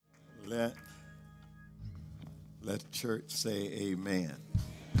Let the church say amen.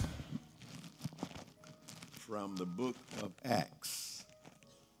 From the book of Acts.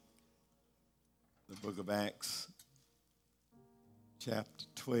 The book of Acts, chapter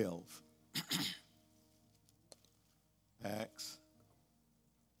 12. Acts,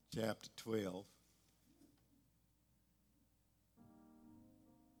 chapter 12.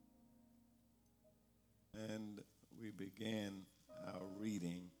 And we began our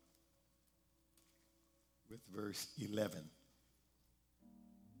reading with verse 11.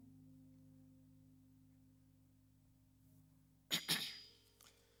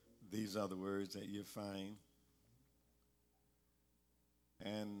 These are the words that you find.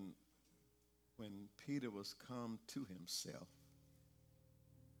 And when Peter was come to himself,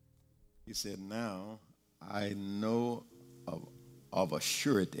 he said, "Now I know of a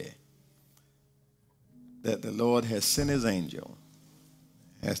surety that the Lord has sent his angel,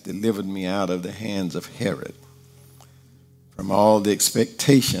 has delivered me out of the hands of Herod, from all the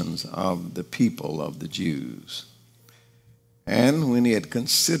expectations of the people of the Jews. And when he had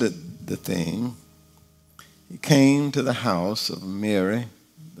considered the thing, he came to the house of Mary,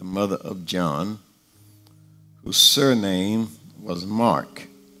 the mother of John, whose surname was Mark,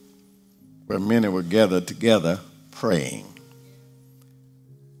 where many were gathered together praying.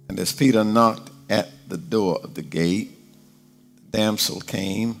 And as Peter knocked at the door of the gate, the damsel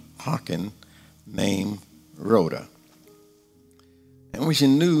came, hearkening, named Rhoda. And when she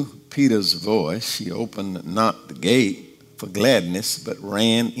knew Peter's voice, she opened not the gate for gladness, but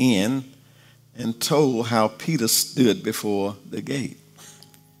ran in and told how Peter stood before the gate.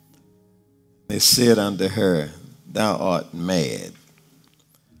 They said unto her, "Thou art mad."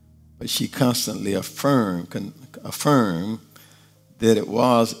 But she constantly affirmed that it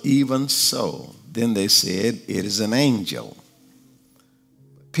was even so. Then they said, "It is an angel."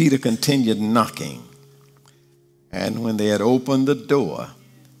 Peter continued knocking. And when they had opened the door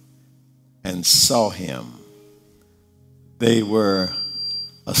and saw him, they were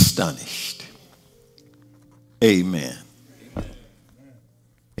astonished. Amen.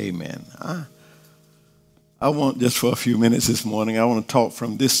 Amen. I want just for a few minutes this morning, I want to talk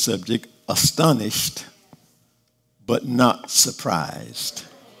from this subject, astonished but not surprised.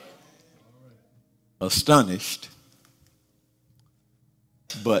 Astonished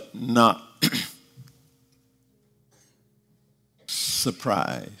but not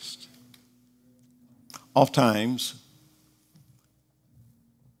surprised. Oftentimes,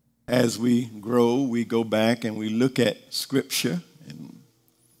 as we grow, we go back and we look at Scripture. And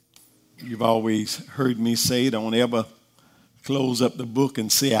you've always heard me say, don't ever close up the book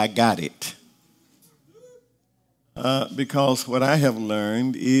and say, "I got it." Because what I have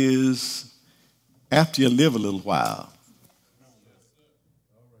learned is after you live a little while,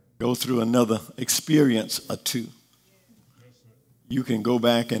 go through another experience or two, you can go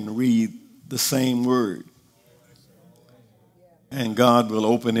back and read the same word. And God will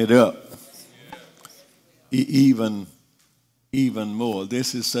open it up even more.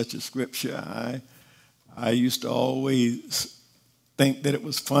 This is such a scripture. I used to always think that it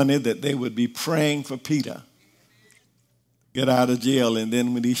was funny that they would be praying for Peter to get out of jail, and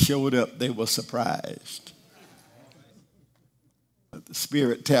then when he showed up, they were surprised. But the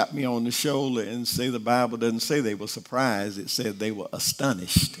Spirit tapped me on the shoulder and said the Bible doesn't say they were surprised. It said they were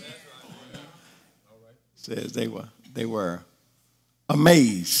astonished. It says they were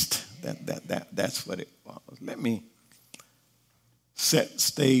amazed. That's what it was. Let me set the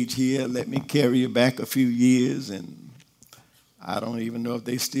stage here. Let me carry you back a few years, and I don't even know if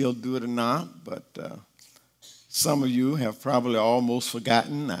they still do it or not, but some of you have probably almost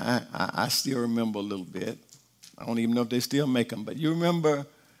forgotten. I still remember a little bit. I don't even know if they still make them, but you remember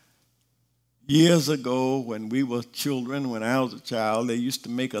years ago when we were children, when I was a child, they used to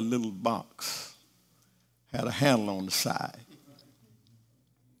make a little box, had a handle on the side.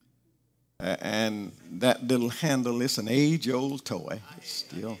 And that little handle is an age-old toy. It's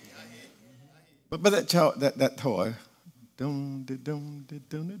still, but that toy,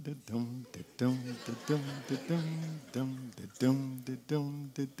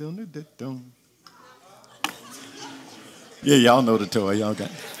 yeah, y'all know the toy. Y'all got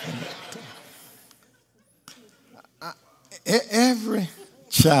it. Every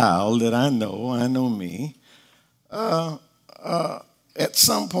child that I know me. At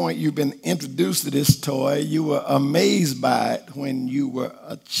some point, you've been introduced to this toy. You were amazed by it when you were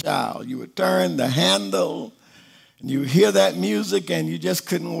a child. You would turn the handle, and you hear that music, and you just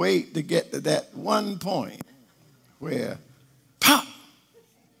couldn't wait to get to that one point where pop.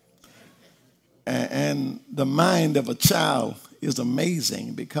 And the mind of a child is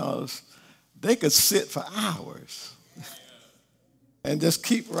amazing because they could sit for hours and just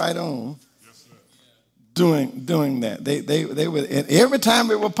keep right on doing that. They would, and every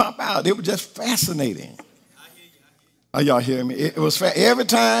time it would pop out, it was just fascinating. Are y'all hearing me? It was every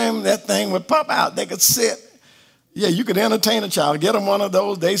time that thing would pop out, they could sit. Yeah, you could entertain a child, get them one of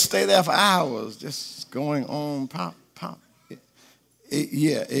those. They stay there for hours, just going on, pop.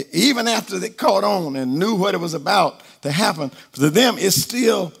 Even after they caught on and knew what it was about to happen, to them it's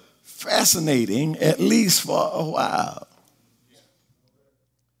still fascinating, at least for a while.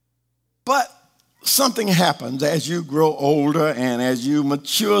 But something happens as you grow older and as you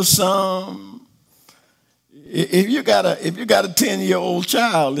mature some. If you got a 10-year-old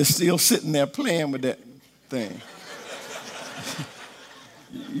child that's still sitting there playing with that thing,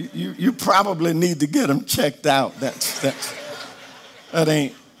 you probably need to get them checked out. That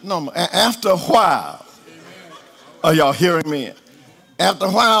ain't normal. After a while, are y'all hearing me? After a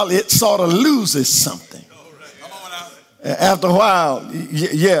while, it sort of loses something. After a while,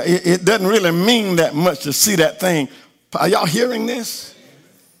 it doesn't really mean that much to see that thing. Are y'all hearing this?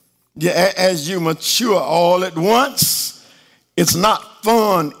 Yeah, as you mature all at once, it's not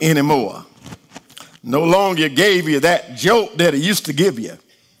fun anymore. No longer gave you that joke that it used to give you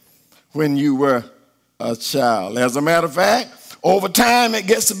when you were a child. As a matter of fact, over time, it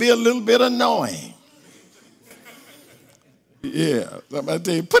gets to be a little bit annoying. Yeah, I'm about to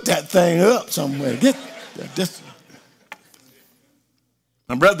tell you, put that thing up somewhere.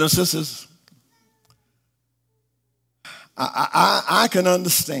 My brothers and sisters, I can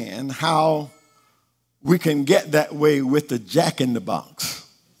understand how we can get that way with the Jack in the Box.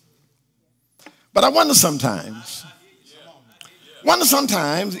 But I wonder sometimes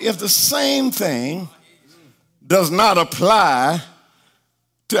if the same thing does not apply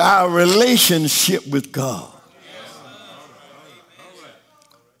to our relationship with God.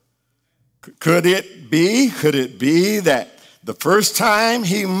 Could it be that the first time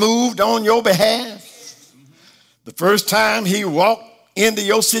he moved on your behalf, the first time he walked into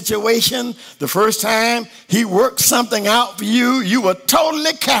your situation, the first time he worked something out for you, you were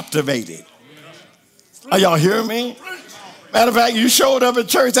totally captivated? Are y'all hearing me? Matter of fact, you showed up at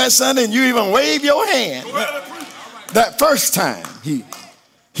church that Sunday and you even waved your hand. That first time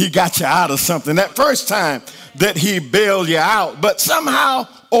he got you out of something. That first time that he bailed you out. But somehow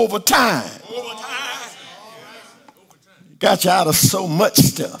over time, got you out of so much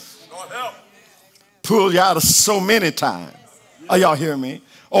stuff. Pulled you out of so many times. Are y'all hearing me?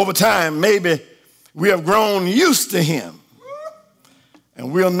 Over time, maybe we have grown used to him.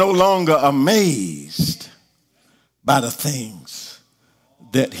 And we're no longer amazed by the things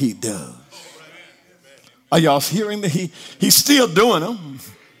that he does. Are y'all hearing that he's still doing them?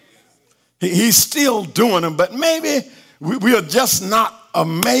 He's still doing them, but maybe we are just not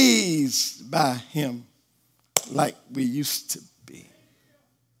amazed by him like we used to be.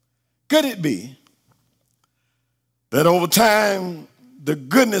 Could it be that over time the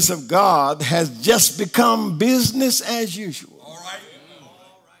goodness of God has just become business as usual?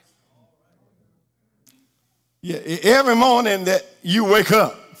 Yeah, every morning that you wake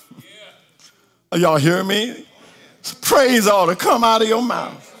up, are y'all hearing me? Praise ought to come out of your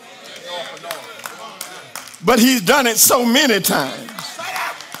mouth. But he's done it so many times.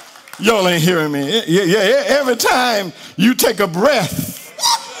 Y'all ain't hearing me. Yeah, every time you take a breath,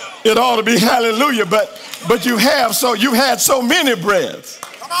 it ought to be hallelujah. But you've had so many breaths.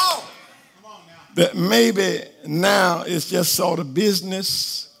 Come on that maybe now it's just sort of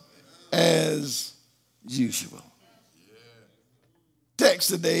business as usual. Text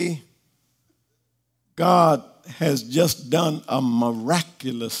today, God has just done a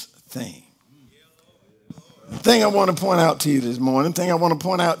miraculous thing. The thing I want to point out to you this morning, the thing I want to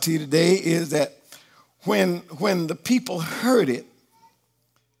point out to you today is that when the people heard it,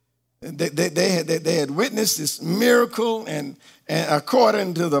 they had witnessed this miracle, and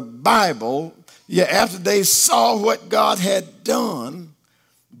according to the Bible, after they saw what God had done,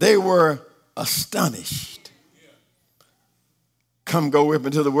 they were astonished. Come go with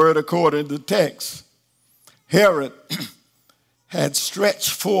me to the word according to the text. Herod had stretched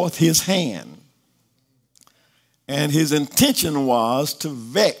forth his hand, and his intention was to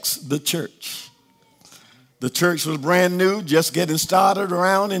vex the church. The church was brand new, just getting started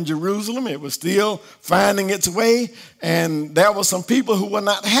around in Jerusalem. It was still finding its way, and there were some people who were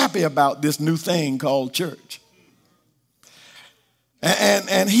not happy about this new thing called church.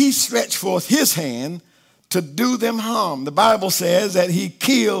 And he stretched forth his hand to do them harm. The Bible says that he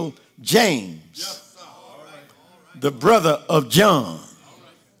killed James, the brother of John.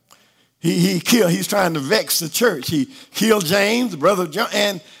 he's trying to vex the church. He killed James, the brother of John,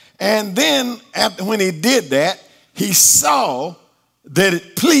 and then when he did that, he saw that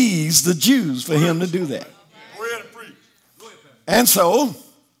it pleased the Jews for him to do that. And so,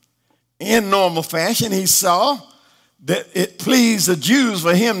 in normal fashion, he saw that it pleased the Jews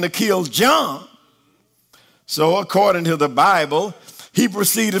for him to kill John. So according to the Bible, he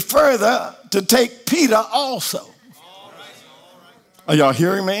proceeded further to take Peter also. Are y'all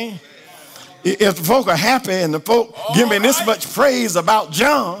hearing me? If the folk are happy and the folk give me this much praise about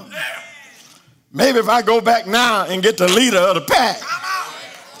John, maybe if I go back now and get the leader of the pack.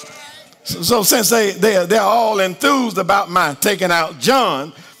 So since they're all enthused about my taking out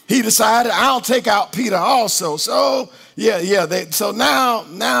John, he decided I'll take out Peter also. So so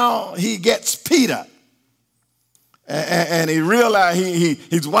now he gets Peter. And he realized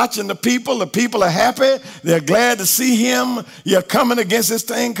he's watching the people. The people are happy. They're glad to see him. You're coming against this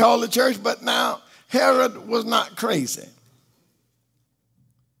thing called the church. But now Herod was not crazy.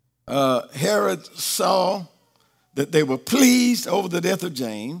 Herod saw that they were pleased over the death of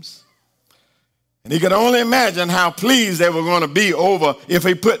James. And he could only imagine how pleased they were going to be over if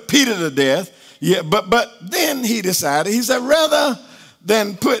he put Peter to death. Yeah, but then he decided, he said, rather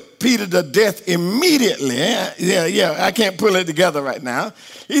than put Peter to death immediately, I can't pull it together right now.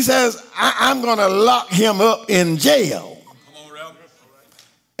 He says, I'm going to lock him up in jail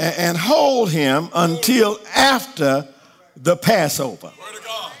and hold him until after the Passover.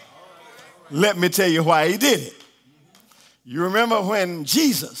 Let me tell you why he did it. You remember when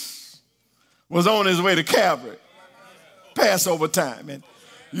Jesus was on his way to Calvary, Passover time, and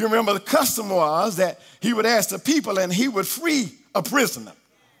you remember the custom was that he would ask the people and he would free a prisoner.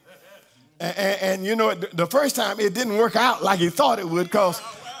 And you know, the first time it didn't work out like he thought it would, because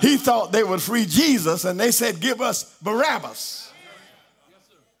he thought they would free Jesus, and they said, give us Barabbas.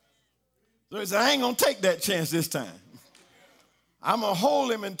 So he said, I ain't going to take that chance this time. I'm going to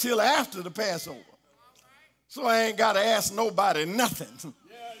hold him until after the Passover. So I ain't got to ask nobody nothing.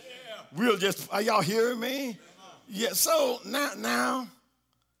 We'll just, are y'all hearing me? Yeah, so now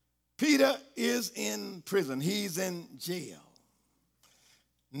Peter is in prison. He's in jail.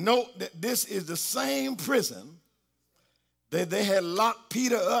 Note that this is the same prison that they had locked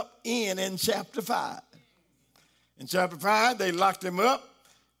Peter up in chapter 5. In chapter 5, they locked him up,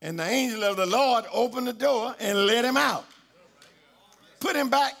 and the angel of the Lord opened the door and let him out. Put him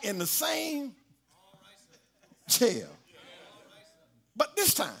back in the same jail. But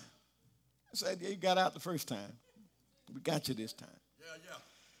this time, I said, yeah, you got out the first time. We got you this time.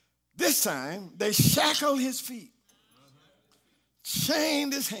 This time, they shackled his feet,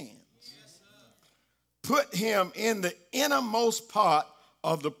 chained his hands, put him in the innermost part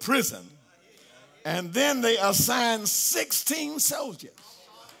of the prison, and then they assigned 16 soldiers.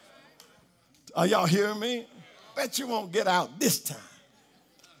 Are y'all hearing me? Bet you won't get out this time.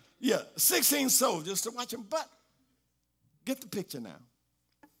 Yeah, 16 soldiers to watch him, but get the picture now.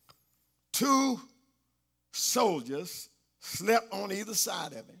 2 soldiers slept on either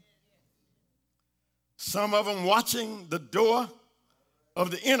side of him. Some of them watching the door of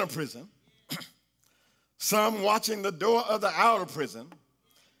the inner prison, some watching the door of the outer prison,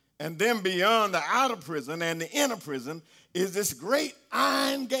 and then beyond the outer prison and the inner prison is this great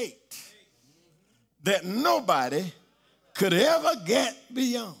iron gate that nobody could ever get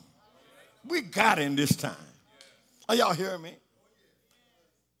beyond. We got him this time. Are y'all hearing me?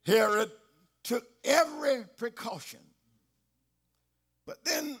 Herod took every precaution. But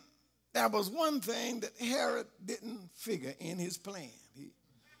then there was one thing that Herod didn't figure in his plan. He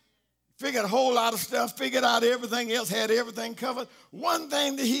figured a whole lot of stuff, figured out everything else, had everything covered. One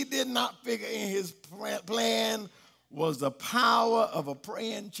thing that he did not figure in his plan was the power of a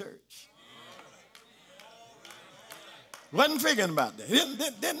praying church. Wasn't figuring about that.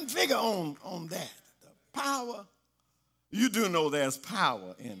 Didn't figure on that. The power. You do know there's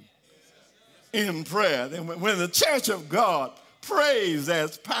power in prayer. And when the church of God prays,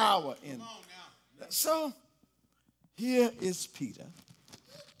 there's power in it. So here is Peter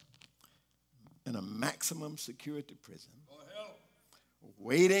in a maximum security prison,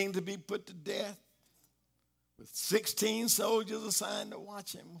 waiting to be put to death, with 16 soldiers assigned to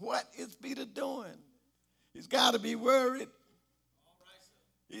watch him. What is Peter doing? He's got to be worried.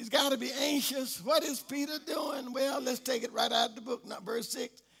 He's got to be anxious. What is Peter doing? Well, let's take it right out of the book. Now, verse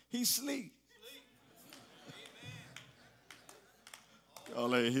 6, he sleeps.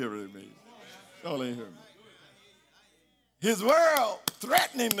 Y'all ain't hearing me. Y'all ain't hearing me. His world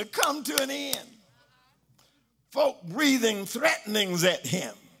threatening to come to an end. Folk breathing threatenings at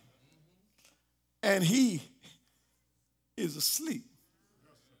him. And he is asleep.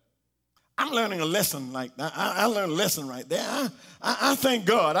 I'm learning a lesson like that. I learned a lesson right there. I thank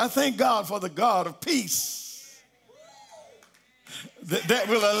God. I thank God for the God of peace that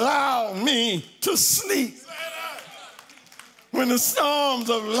will allow me to sleep when the storms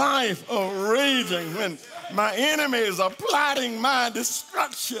of life are raging, when my enemies are plotting my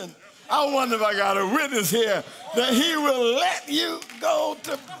destruction. I wonder if I got a witness here that he will let you go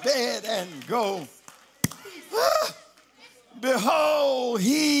to bed and go. Behold,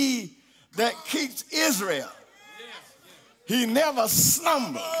 he that keeps Israel, he never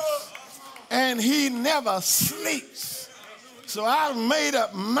slumbers and he never sleeps. So I've made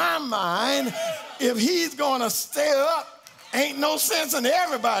up my mind, if he's going to stay up, ain't no sense in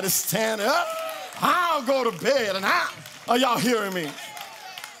everybody standing up. I'll go to bed. And are y'all hearing me?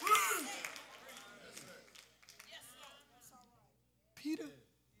 Peter,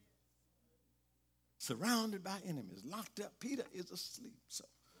 surrounded by enemies, locked up. Peter is asleep.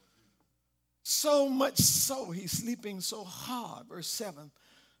 So much so, he's sleeping so hard, verse 7,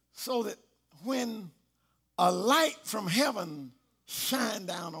 so that when a light from heaven shined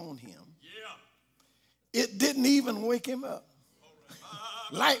down on him, it didn't even wake him up.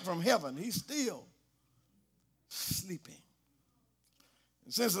 Light from heaven, he's still sleeping.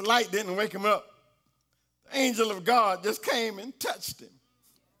 And since the light didn't wake him up, the angel of God just came and touched him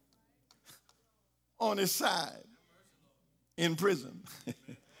on his side in prison.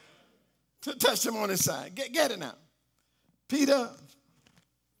 To touch him on his side. Get it now. Peter,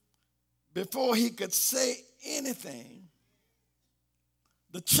 before he could say anything,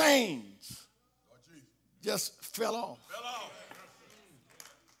 the chains just fell off.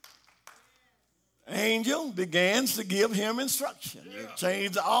 Angel begins to give him instruction. The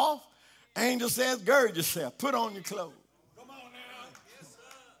chains are off. Angel says, gird yourself, put on your clothes.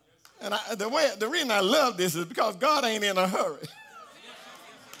 And the reason I love this is because God ain't in a hurry.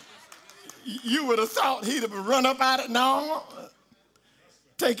 You would have thought he'd have run up out of it. No,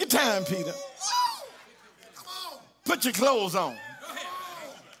 take your time, Peter. Put your clothes on.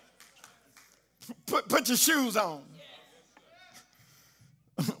 Put your shoes on.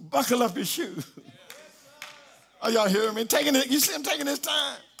 Buckle up your shoes. Are y'all hearing me? You see him taking his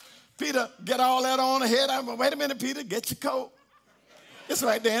time. Peter, get all that on ahead. Wait a minute, Peter, get your coat. It's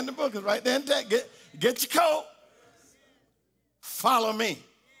right there in the book. It's right there in the text. Get your coat. Follow me.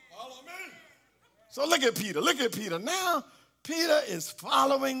 So look at Peter. Look at Peter. Now, Peter is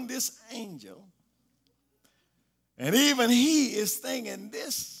following this angel. And even he is thinking,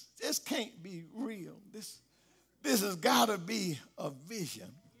 this can't be real. This has got to be a vision.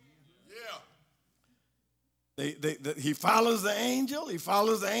 He follows the angel. He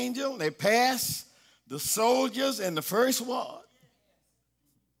follows the angel. They pass the soldiers in the first ward.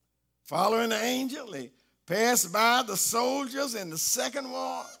 Following the angel, they pass by the soldiers in the second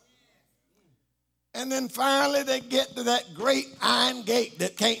ward. And then finally they get to that great iron gate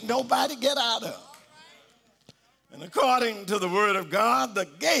that can't nobody get out of. And according to the word of God, the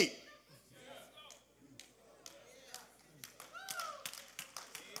gate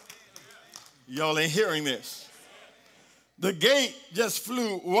y'all ain't hearing this. The gate just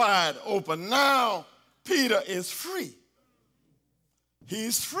flew wide open. Now Peter is free.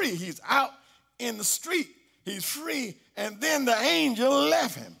 He's free. He's out in the street. He's free. And then the angel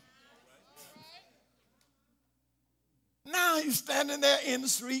left him. Now he's standing there in the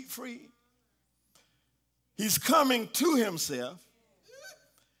street free. He's coming to himself,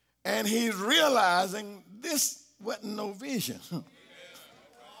 and he's realizing this wasn't no vision.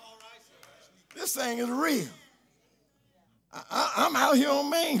 This thing is real. I'm out here on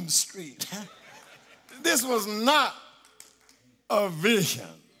Main Street. This was not a vision.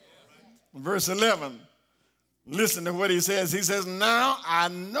 Verse 11, listen to what he says. He says, now I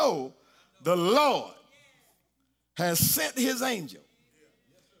know the Lord has sent his angel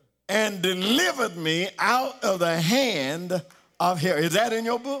and delivered me out of the hand of Herod. Is that in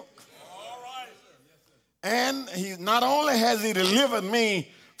your book? And he not only has he delivered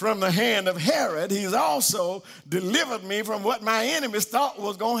me from the hand of Herod, he's also delivered me from what my enemies thought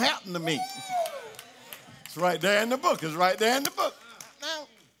was going to happen to me. It's right there in the book. It's right there in the book. Now,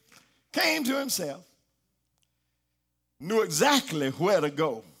 came to himself, knew exactly where to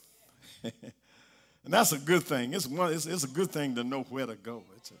go. And that's a good thing. It's a good thing to know where to go.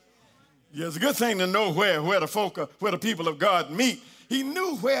 It's a good thing to know where the people of God meet. He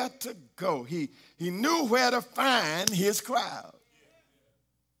knew where to go. He knew where to find his crowd.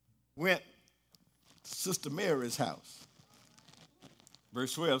 Went to Sister Mary's house.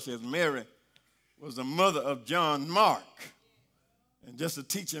 Verse 12 says, Mary was the mother of John Mark. And just a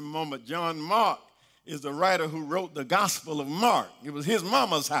teaching moment, John Mark is the writer who wrote the Gospel of Mark. It was his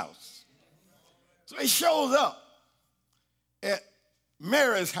mama's house. So he shows up at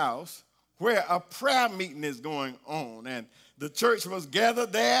Mary's house where a prayer meeting is going on. And the church was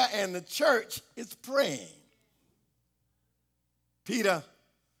gathered there, and the church is praying. Peter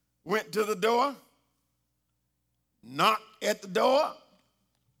went to the door, knocked at the door,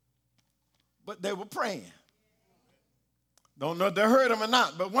 but they were praying. Don't know if they heard him or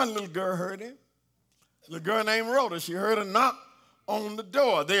not, but one little girl heard him. A little girl named Rhoda, she heard a knock on the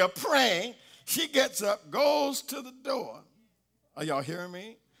door. They are praying. She gets up, goes to the door. Are y'all hearing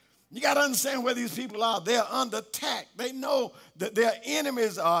me? You got to understand where these people are. They're under attack. They know that their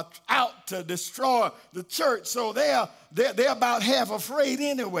enemies are out to destroy the church, so they're about half afraid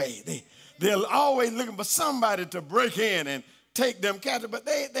anyway. They're always looking for somebody to break in and take them captive, but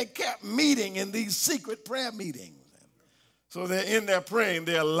they kept meeting in these secret prayer meetings. So they're in there praying.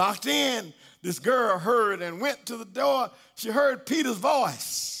 They're locked in. This girl heard and went to the door. She heard Peter's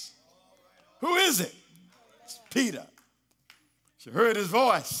voice. Who is it? It's Peter. She heard his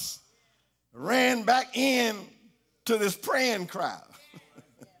voice. Ran back in to this praying crowd.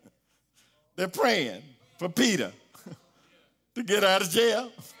 They're praying for Peter to get out of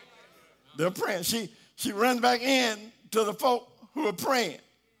jail. They're praying. She runs back in to the folk who are praying.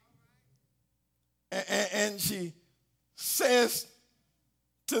 And she says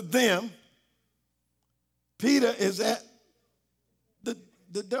to them, Peter is at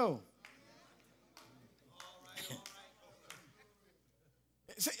the door.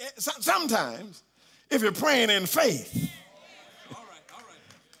 Sometimes, if you're praying in faith,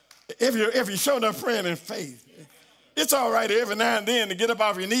 if you're showing up praying in faith, it's all right every now and then to get up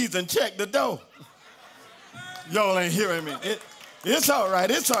off your knees and check the door. Y'all ain't hearing me. It's all right.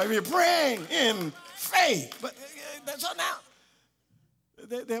 It's all right if you're praying in faith. But so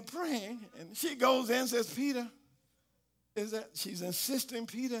now, they're praying, and she goes in and says, Peter, she's insisting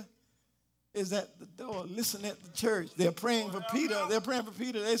Peter is at the door. Listen at the church. They're praying for Peter. They're praying for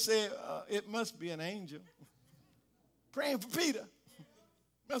Peter. They say, it must be an angel. Praying for Peter.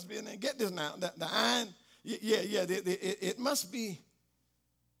 Must be an angel. Get this now. The iron, it must be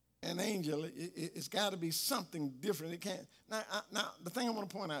an angel. It's got to be something different. It can't. Now, the thing I want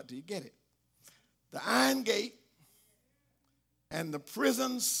to point out to you, get it. The iron gate and the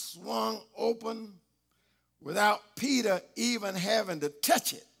prison swung open without Peter even having to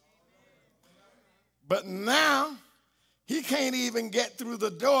touch it. But now, he can't even get through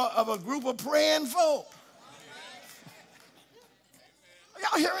the door of a group of praying folk.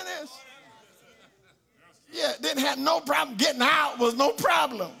 Y'all hearing this? Yeah, didn't have no problem. Getting out was no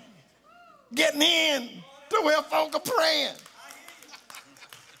problem. Getting in to where folk are praying.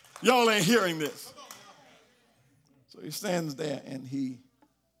 Y'all ain't hearing this. So he stands there and he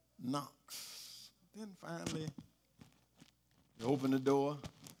knocks. Then finally, he opened the door.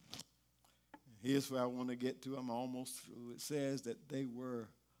 Here's where I want to get to. I'm almost through. It says that they were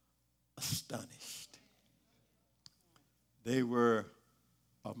astonished. They were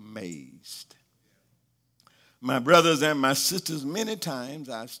amazed. My brothers and my sisters, many times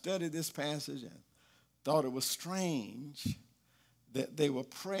I've studied this passage and thought it was strange that they were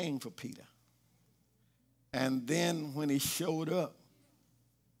praying for Peter. And then when he showed up,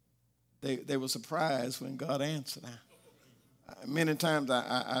 they were surprised when God answered. Many times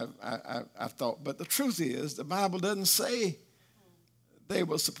I've thought, but the truth is, the Bible doesn't say they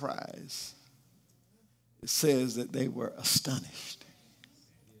were surprised. It says that they were astonished.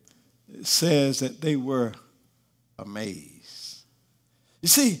 It says that they were amazed. You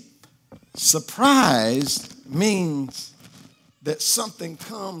see, surprise means that something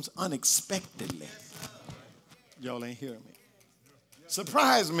comes unexpectedly. Y'all ain't hearing me.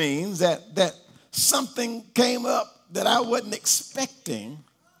 Surprise means that something came up that I wasn't expecting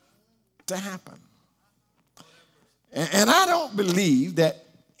to happen. And I don't believe that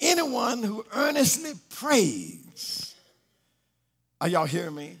anyone who earnestly prays, are y'all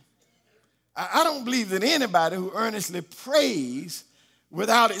hearing me? I don't believe that anybody who earnestly prays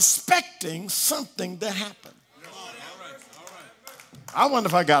without expecting something to happen. I wonder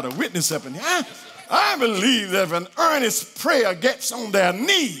if I got a witness up in here. I believe that if an earnest prayer gets on their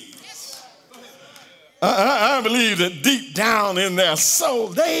knees, I believe that deep down in their soul,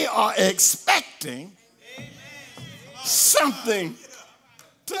 they are expecting something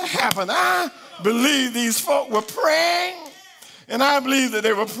to happen. I believe these folk were praying, and I believe that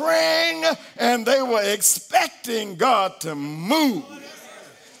they were praying and they were expecting God to move.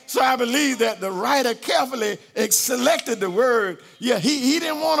 So I believe that the writer carefully selected the word. Yeah, he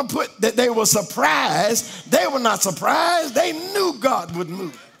didn't want to put that they were surprised. They were not surprised. They knew God would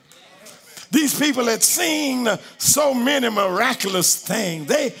move. These people had seen so many miraculous things.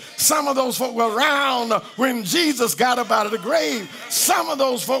 Some of those folk were around when Jesus got up out of the grave. Some of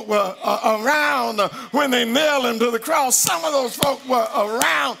those folk were around when they nailed him to the cross. Some of those folk were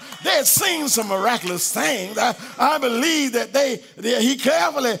around. They had seen some miraculous things. I believe that he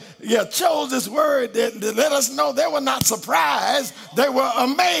carefully chose this word that let us know they were not surprised. They were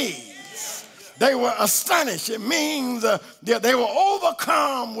amazed. They were astonished. It means that they were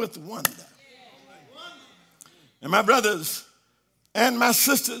overcome with wonder. And my brothers and my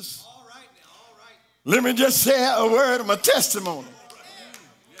sisters, let me just share a word of my testimony.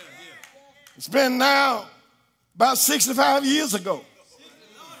 It's been now about 65 years ago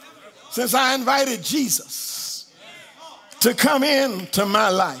since I invited Jesus to come into my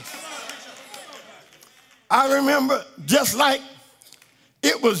life. I remember just like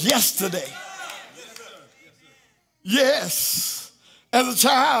it was yesterday. Yes, as a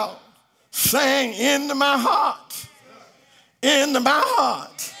child, sang into my heart, into my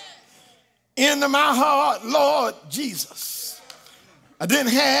heart, into my heart, Lord Jesus. I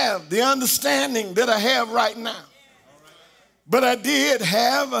didn't have the understanding that I have right now, but I did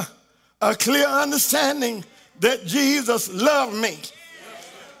have a clear understanding that Jesus loved me.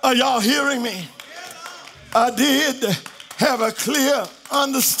 Are y'all hearing me? I did have a clear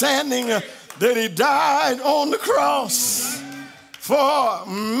understanding that he died on the cross for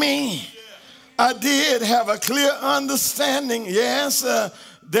me. I did have a clear understanding,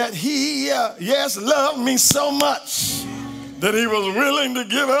 that he, loved me so much that he was willing to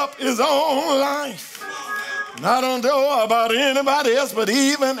give up his own life. And I don't know about anybody else, but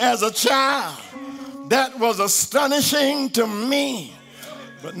even as a child, that was astonishing to me.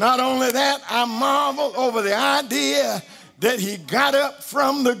 But not only that, I marveled over the idea that he got up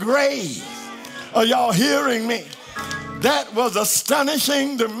from the grave. Are y'all hearing me? That was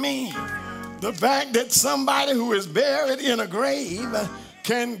astonishing to me. The fact that somebody who is buried in a grave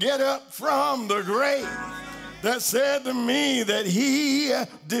can get up from the grave. That said to me that he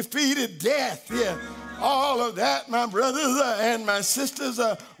defeated death. Yeah. All of that, my brothers and my sisters,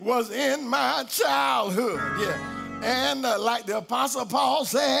 was in my childhood. Yeah. And like the Apostle Paul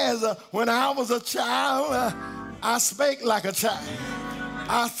says, when I was a child, I spake like a child.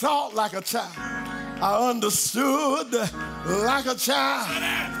 I thought like a child. I understood like a child.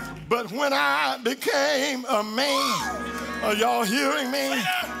 But when I became a man, are y'all hearing me?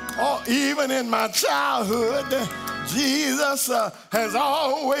 Or even in my childhood, Jesus has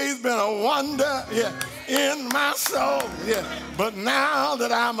always been a wonder in my soul. But now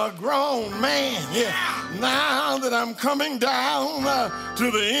that I'm a grown man, now that I'm coming down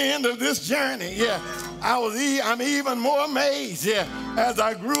to the end of this journey, I'm even more amazed as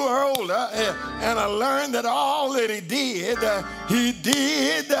I grew older and I learned that all that he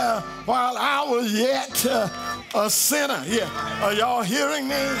did while I was yet a sinner. Are y'all hearing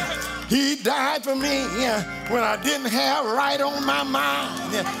me? He died for me when I didn't have right on my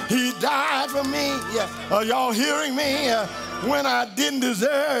mind. He died for me. Are y'all hearing me? When I didn't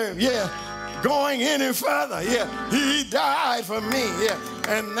deserve going any further. He died for me.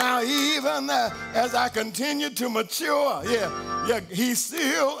 And now even as I continue to mature, he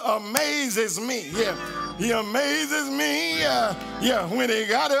still amazes me. He amazes me, when he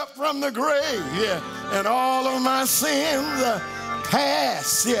got up from the grave, and all of my sins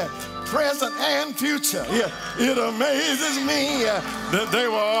past, present and future. It amazes me that they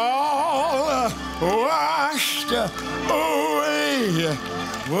were all washed away.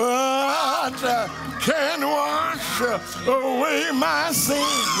 What can wash away my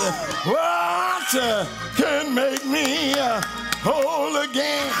sins? What can make me whole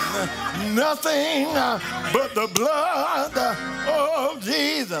again? Nothing but the blood of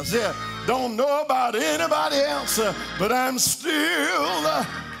Jesus. Don't know about anybody else, but I'm still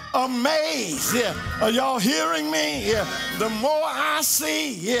amazed. Are y'all hearing me? The more I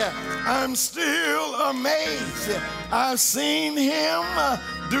see, I'm still amazed. I've seen him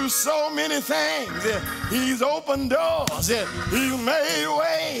do so many things. He's opened doors. He's made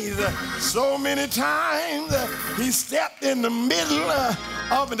ways. So many times he stepped in the middle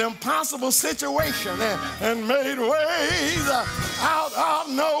of an impossible situation and made ways out of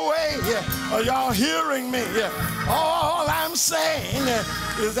no way. Are y'all hearing me? All I'm saying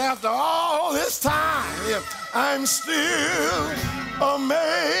is after all this time, I'm still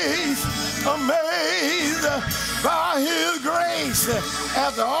amazed by his grace.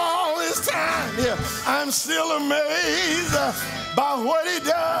 After all this time, I'm still amazed by what he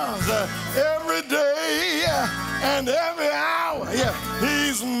does every day and every hour.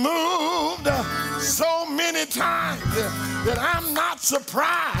 He's moved so many many times that I'm not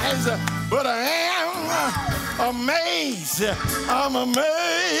surprised, but I am amazed. I'm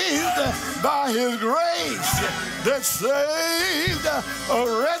amazed by his grace that saved a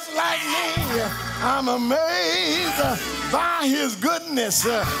wretch like me. I'm amazed by his goodness.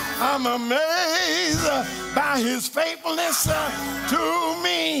 I'm amazed by his faithfulness to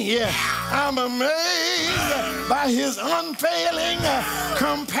me. I'm amazed by his unfailing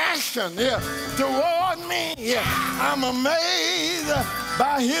compassion toward me. I'm amazed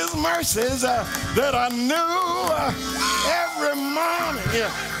by his mercies that I knew every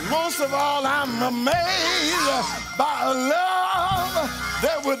morning. Most of all, I'm amazed by a love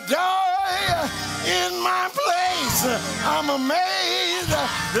that would die in my place. I'm amazed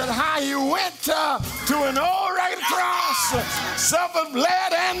that how he went to an old rugged cross, suffered,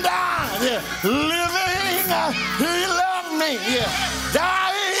 bled, and died. Living, he loved me.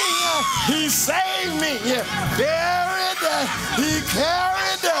 Dying, he saved me. Buried, he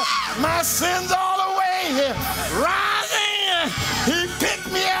carried my sins all away. Rising, he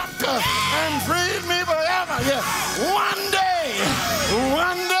picked me up and freed me forever. One day,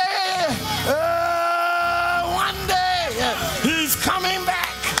 he's coming back.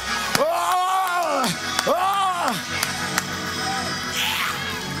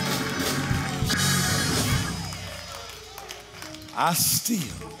 I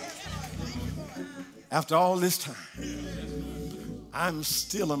still, after all this time, I'm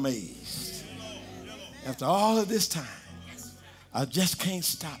still amazed. After all of this time, I just can't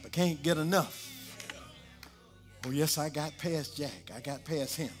stop. I can't get enough. Oh, yes, I got past Jack. I got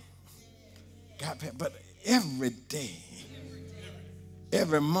past him. But every day,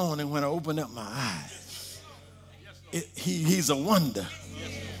 every morning when I open up my eyes, he's a wonder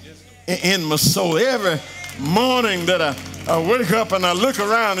in my soul. Every morning that I wake up and I look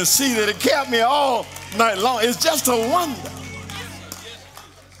around and see that it kept me all night long, it's just a wonder.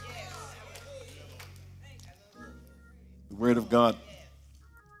 The Word of God.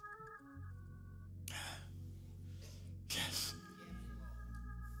 Yes.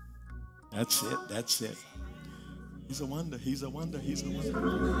 That's it. He's a wonder. He's a wonder. He's a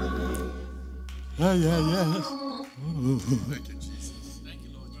wonder. Yes. Thank you, Jesus. Thank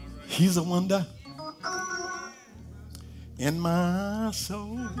you, Lord. He's a wonder in my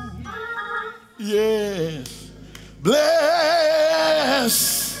soul. Yes. Bless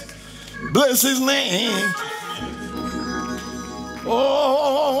his name.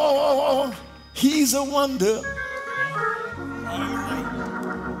 Oh, he's a wonder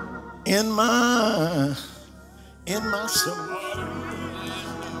in my soul.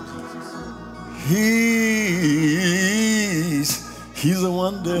 He's a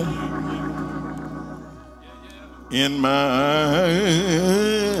wonder in my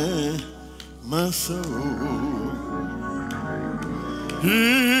soul.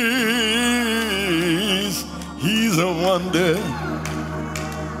 He's a wonder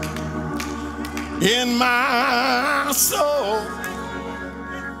in my soul.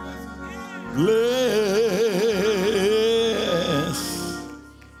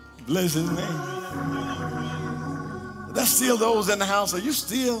 Bless his name. There's still those in the house. Are you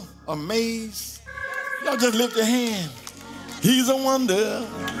still amazed? Y'all just lift your hand. He's a wonder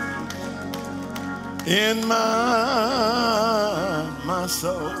in my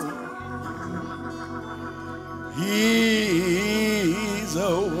soul. He's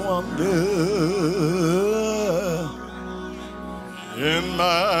a wonder in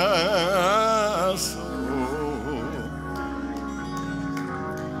my soul.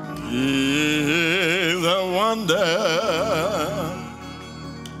 He's a wonder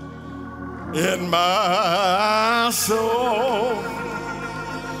in my soul.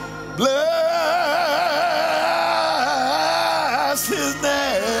 Bless his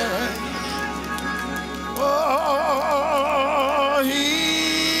name. Oh,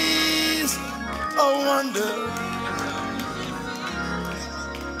 he's a wonder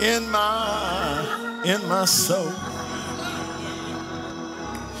in my soul.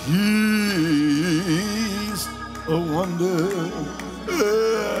 He's a wonder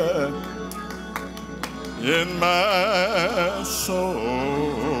in my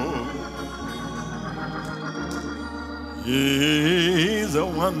soul. He's a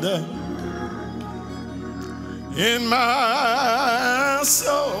wonder in my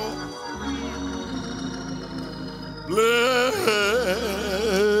soul. Bless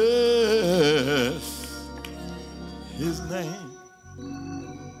his name.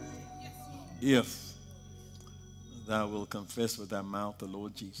 If thou wilt confess with thy mouth the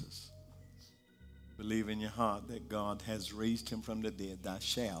Lord Jesus, believe in your heart that God has raised him from the dead, thou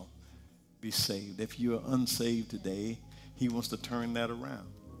shalt be saved. If you're unsaved today, he wants to turn that around.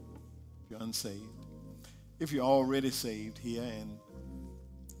 If you're unsaved. If you're already saved here and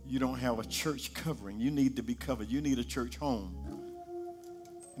you don't have a church covering, you need to be covered. You need a church home.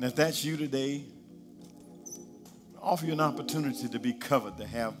 And if that's you today, I offer you an opportunity to be covered, to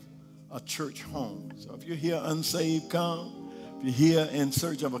have a church home. So if you're here unsaved, come. If you're here in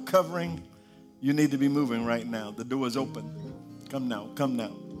search of a covering, you need to be moving right now. The door is open. Come now, come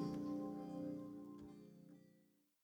now.